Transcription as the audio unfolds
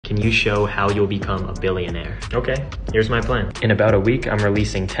Can you show how you'll become a billionaire? Okay, here's my plan. In about a week, I'm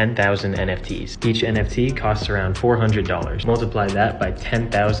releasing 10,000 NFTs. Each NFT costs around $400. Multiply that by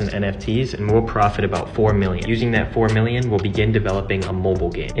 10,000 NFTs and we'll profit about 4 million. Using that 4 million, we'll begin developing a mobile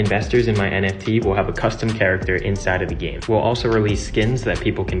game. Investors in my NFT will have a custom character inside of the game. We'll also release skins that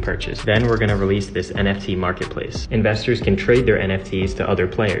people can purchase. Then we're gonna release this NFT marketplace. Investors can trade their NFTs to other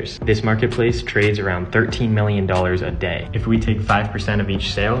players. This marketplace trades around $13 million a day. If we take 5% of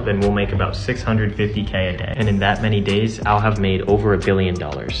each sale, then we'll make about $650K a day. And in that many days, I'll have made over $1 billion.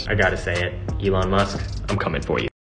 I gotta say it, Elon Musk, I'm coming for you.